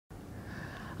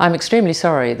I'm extremely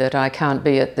sorry that I can't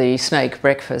be at the SNAICC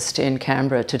breakfast in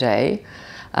Canberra today.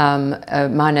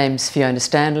 My name's Fiona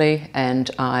Stanley, and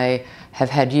I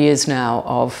have had years now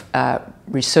of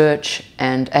research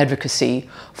and advocacy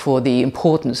for the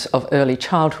importance of early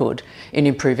childhood in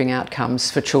improving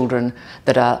outcomes for children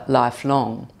that are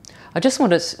lifelong. I just want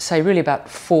to say really about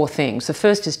four things. The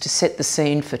first is to set the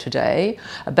scene for today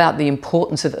about the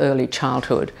importance of early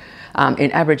childhood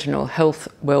in Aboriginal health,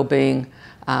 wellbeing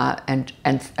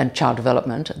and child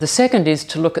development. The second is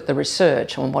to look at the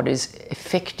research on what is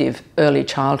effective early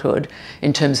childhood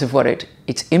in terms of what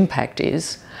its impact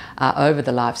is over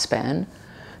the lifespan.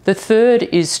 The third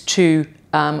is to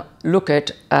look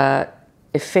at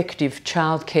effective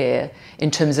childcare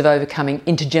in terms of overcoming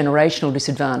intergenerational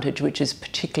disadvantage, which is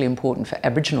particularly important for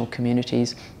Aboriginal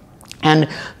communities. And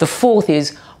the fourth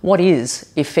is what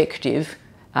is effective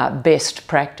best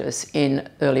practice in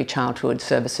early childhood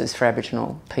services for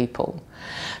Aboriginal people.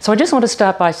 So I just want to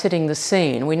start by setting the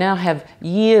scene. We now have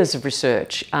years of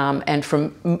research and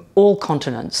from all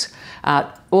continents,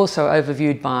 also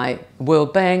overviewed by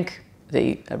World Bank,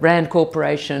 the RAND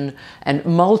Corporation and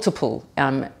multiple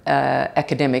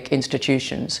academic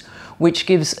institutions, which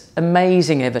gives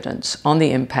amazing evidence on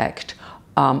the impact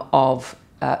of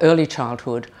early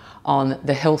childhood on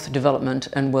the health, development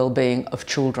and well-being of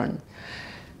children.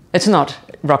 It's not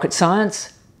rocket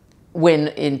science. When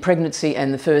in pregnancy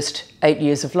and the first 8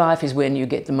 years of life is when you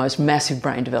get the most massive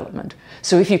brain development.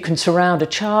 So if you can surround a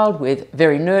child with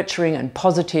very nurturing and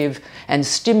positive and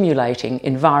stimulating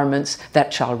environments, that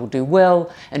child will do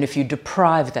well. And if you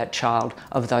deprive that child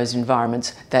of those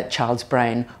environments, that child's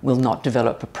brain will not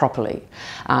develop properly.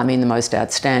 The most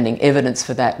outstanding evidence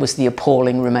for that was the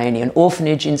appalling Romanian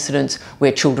orphanage incidents,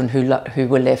 where children who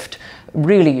were left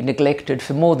really neglected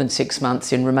for more than 6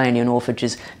 months in Romanian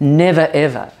orphanages never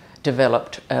ever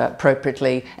developed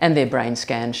appropriately, and their brain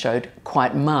scans showed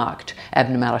quite marked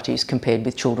abnormalities compared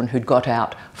with children who'd got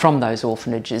out from those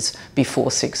orphanages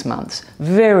before 6 months.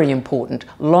 Very important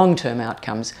long-term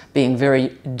outcomes being very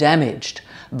damaged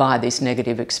by these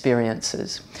negative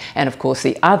experiences. And of course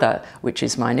the other, which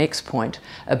is my next point,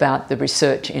 about the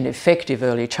research in effective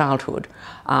early childhood,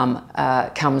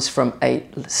 comes from a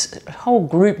whole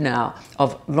group now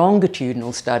of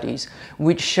longitudinal studies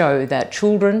which show that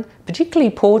children, particularly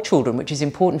poor children, which is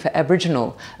important for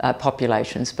Aboriginal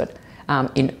populations, but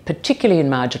particularly in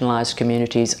marginalised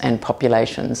communities and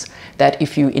populations, that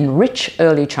if you enrich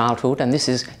early childhood, and this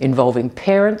is involving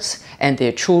parents and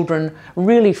their children,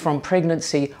 really from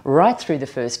pregnancy right through the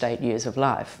first 8 years of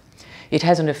life, it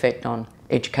has an effect on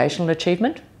educational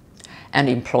achievement and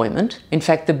employment. In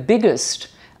fact, the biggest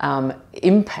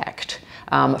impact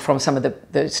from some of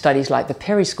the studies like the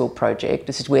Perischool project,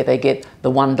 this is where they get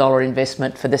the $1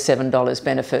 investment for the $7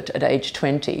 benefit at age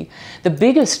 20, the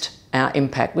biggest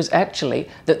impact was actually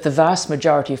that the vast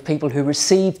majority of people who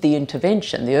received the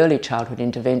intervention, the early childhood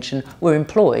intervention, were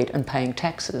employed and paying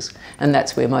taxes, and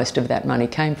that's where most of that money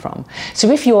came from.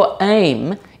 So if your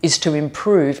aim is to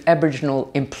improve Aboriginal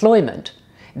employment,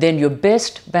 then your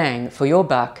best bang for your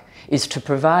buck is to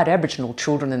provide Aboriginal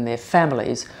children and their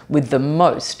families with the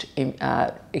most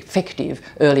effective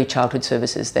early childhood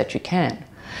services that you can.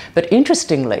 But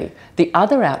interestingly, the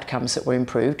other outcomes that were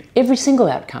improved, every single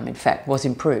outcome in fact was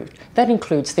improved. That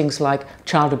includes things like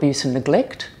child abuse and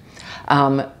neglect.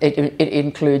 It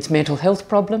includes mental health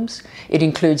problems. It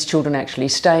includes children actually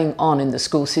staying on in the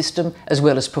school system as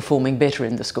well as performing better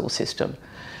in the school system.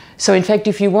 So in fact,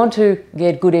 if you want to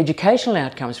get good educational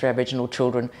outcomes for Aboriginal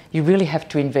children, you really have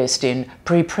to invest in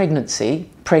pre-pregnancy,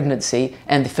 pregnancy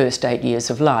and the first 8 years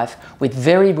of life with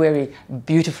very, very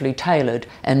beautifully tailored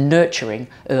and nurturing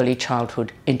early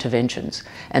childhood interventions.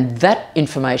 And that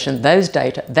information, those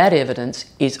data, that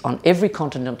evidence is on every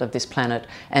continent of this planet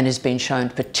and has been shown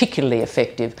particularly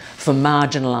effective for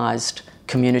marginalised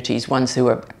communities, ones who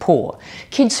are poor.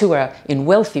 Kids who are in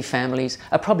wealthy families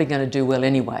are probably going to do well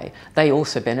anyway. They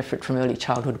also benefit from early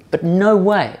childhood, but no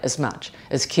way as much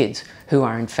as kids who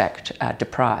are in fact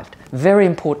deprived. Very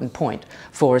important point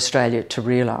for Australia to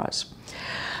realise.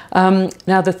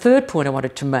 Now the third point I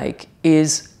wanted to make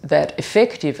is that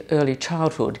effective early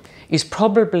childhood is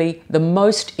probably the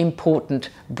most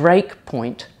important break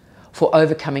point for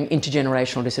overcoming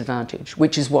intergenerational disadvantage,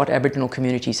 which is what Aboriginal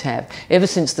communities have. Ever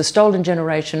since the stolen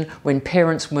generation, when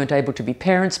parents weren't able to be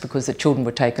parents because the children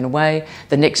were taken away,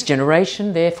 the next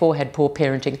generation therefore had poor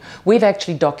parenting. We've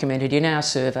actually documented in our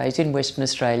surveys in Western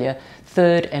Australia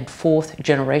third and fourth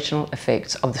generational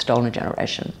effects of the stolen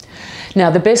generation. Now,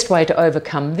 the best way to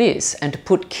overcome this and to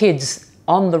put kids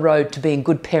on the road to being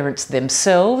good parents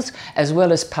themselves, as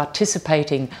well as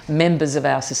participating members of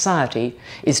our society,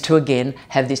 is to again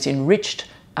have this enriched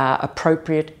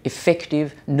appropriate,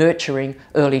 effective, nurturing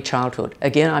early childhood.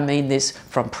 Again, I mean this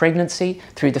from pregnancy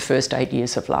through the first 8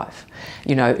 years of life.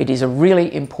 You know, it is a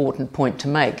really important point to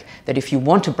make that if you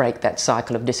want to break that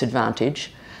cycle of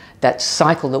disadvantage, that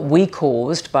cycle that we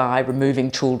caused by removing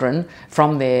children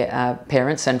from their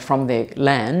parents and from their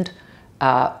land,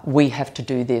 we have to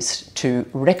do this to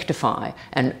rectify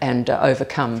and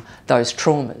overcome those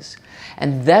traumas.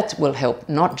 And that will help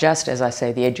not just, as I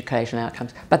say, the education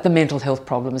outcomes, but the mental health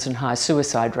problems and high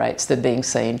suicide rates that are being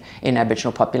seen in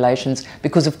Aboriginal populations,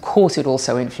 because of course it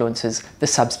also influences the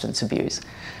substance abuse.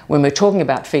 When we're talking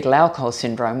about fetal alcohol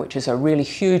syndrome, which is a really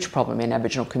huge problem in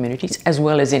Aboriginal communities, as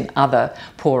well as in other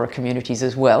poorer communities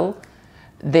as well,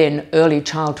 then early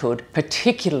childhood,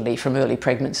 particularly from early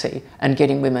pregnancy, and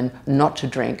getting women not to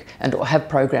drink and have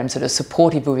programs that are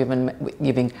supportive of women,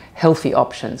 giving healthy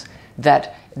options,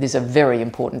 that is a very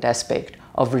important aspect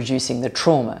of reducing the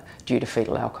trauma due to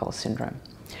fetal alcohol syndrome.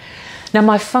 Now,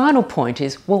 my final point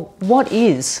is, well, what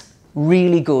is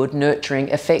really good, nurturing,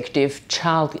 effective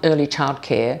early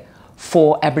childcare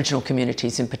for Aboriginal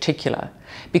communities in particular?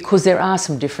 Because there are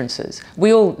some differences.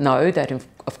 We all know that,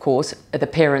 of course, the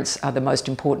parents are the most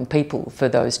important people for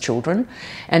those children.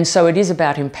 And so it is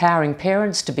about empowering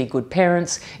parents to be good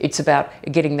parents. It's about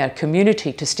getting that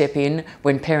community to step in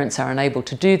when parents are unable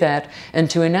to do that, and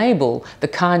to enable the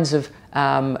kinds of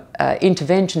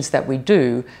interventions that we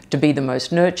do to be the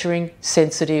most nurturing,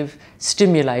 sensitive,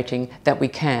 stimulating that we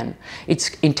can. It's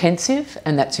intensive,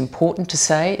 and that's important to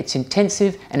say. It's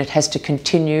intensive, and it has to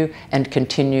continue and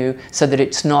continue, so that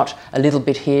it's not a little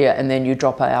bit here and then you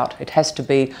drop out. It has to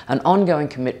be an ongoing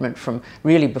commitment from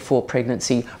really before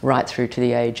pregnancy right through to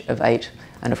the age of 8,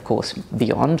 and of course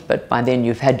beyond, but by then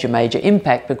you've had your major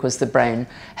impact because the brain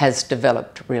has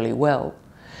developed really well.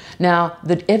 Now,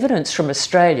 the evidence from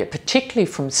Australia, particularly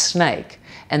from SNAICC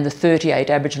and the 38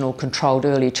 Aboriginal controlled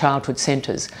early childhood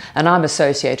centres, and I'm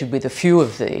associated with a few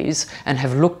of these and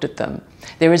have looked at them,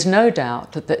 there is no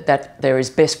doubt that there is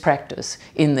best practice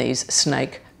in these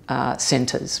SNAICC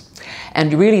centres.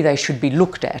 And really they should be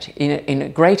looked at in a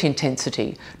great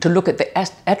intensity to look at the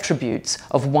attributes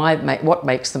of what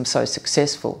makes them so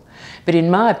successful. But in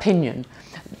my opinion,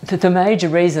 the major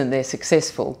reason they're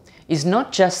successful is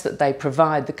not just that they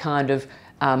provide the kind of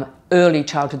early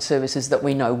childhood services that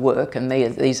we know work, and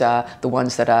these are the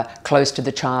ones that are close to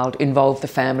the child, involve the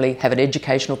family, have an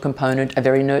educational component, are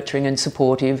very nurturing and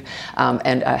supportive,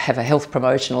 and have a health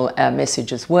promotional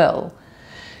message as well.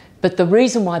 But the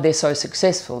reason why they're so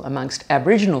successful amongst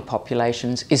Aboriginal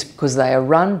populations is because they are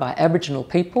run by Aboriginal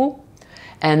people,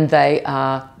 and they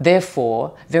are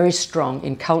therefore very strong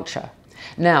in culture.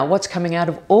 Now, what's coming out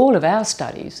of all of our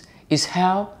studies is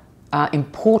how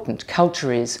important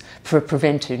culture is for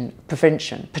prevention,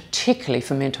 particularly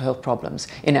for mental health problems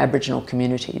in Aboriginal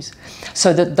communities.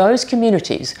 So that those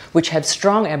communities which have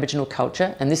strong Aboriginal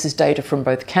culture, and this is data from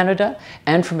both Canada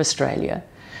and from Australia,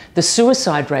 the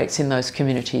suicide rates in those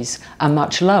communities are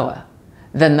much lower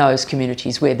than those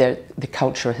communities where the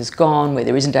culture has gone, where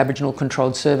there isn't Aboriginal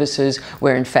controlled services,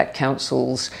 where in fact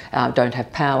councils don't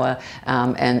have power,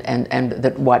 and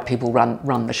that white people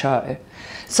run the show.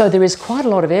 So there is quite a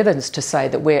lot of evidence to say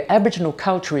that where Aboriginal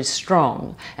culture is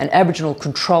strong and Aboriginal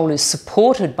control is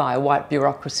supported by a white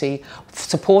bureaucracy,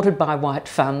 supported by white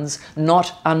funds,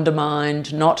 not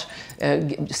undermined, not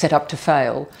set up to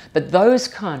fail, but those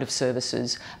kind of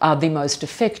services are the most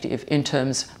effective in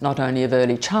terms not only of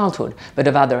early childhood, but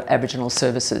of other Aboriginal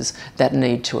services that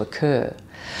need to occur.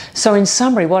 So in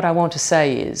summary, what I want to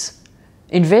say is,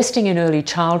 investing in early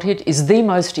childhood is the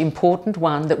most important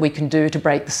one that we can do to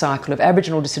break the cycle of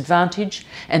Aboriginal disadvantage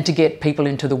and to get people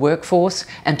into the workforce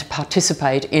and to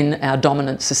participate in our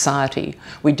dominant society.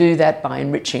 We do that by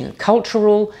enriching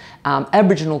cultural,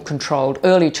 Aboriginal controlled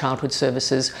early childhood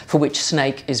services for which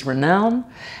SNAICC is renowned,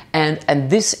 and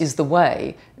this is the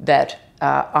way that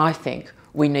I think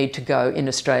we need to go in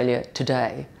Australia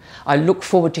today. I look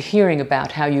forward to hearing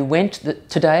about how you went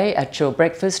today at your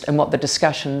breakfast and what the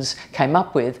discussions came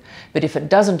up with, but if it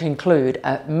doesn't include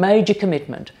a major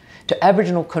commitment to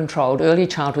Aboriginal controlled early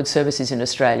childhood services in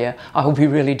Australia, I will be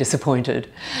really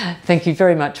disappointed. Thank you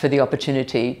very much for the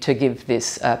opportunity to give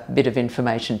this bit of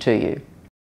information to you.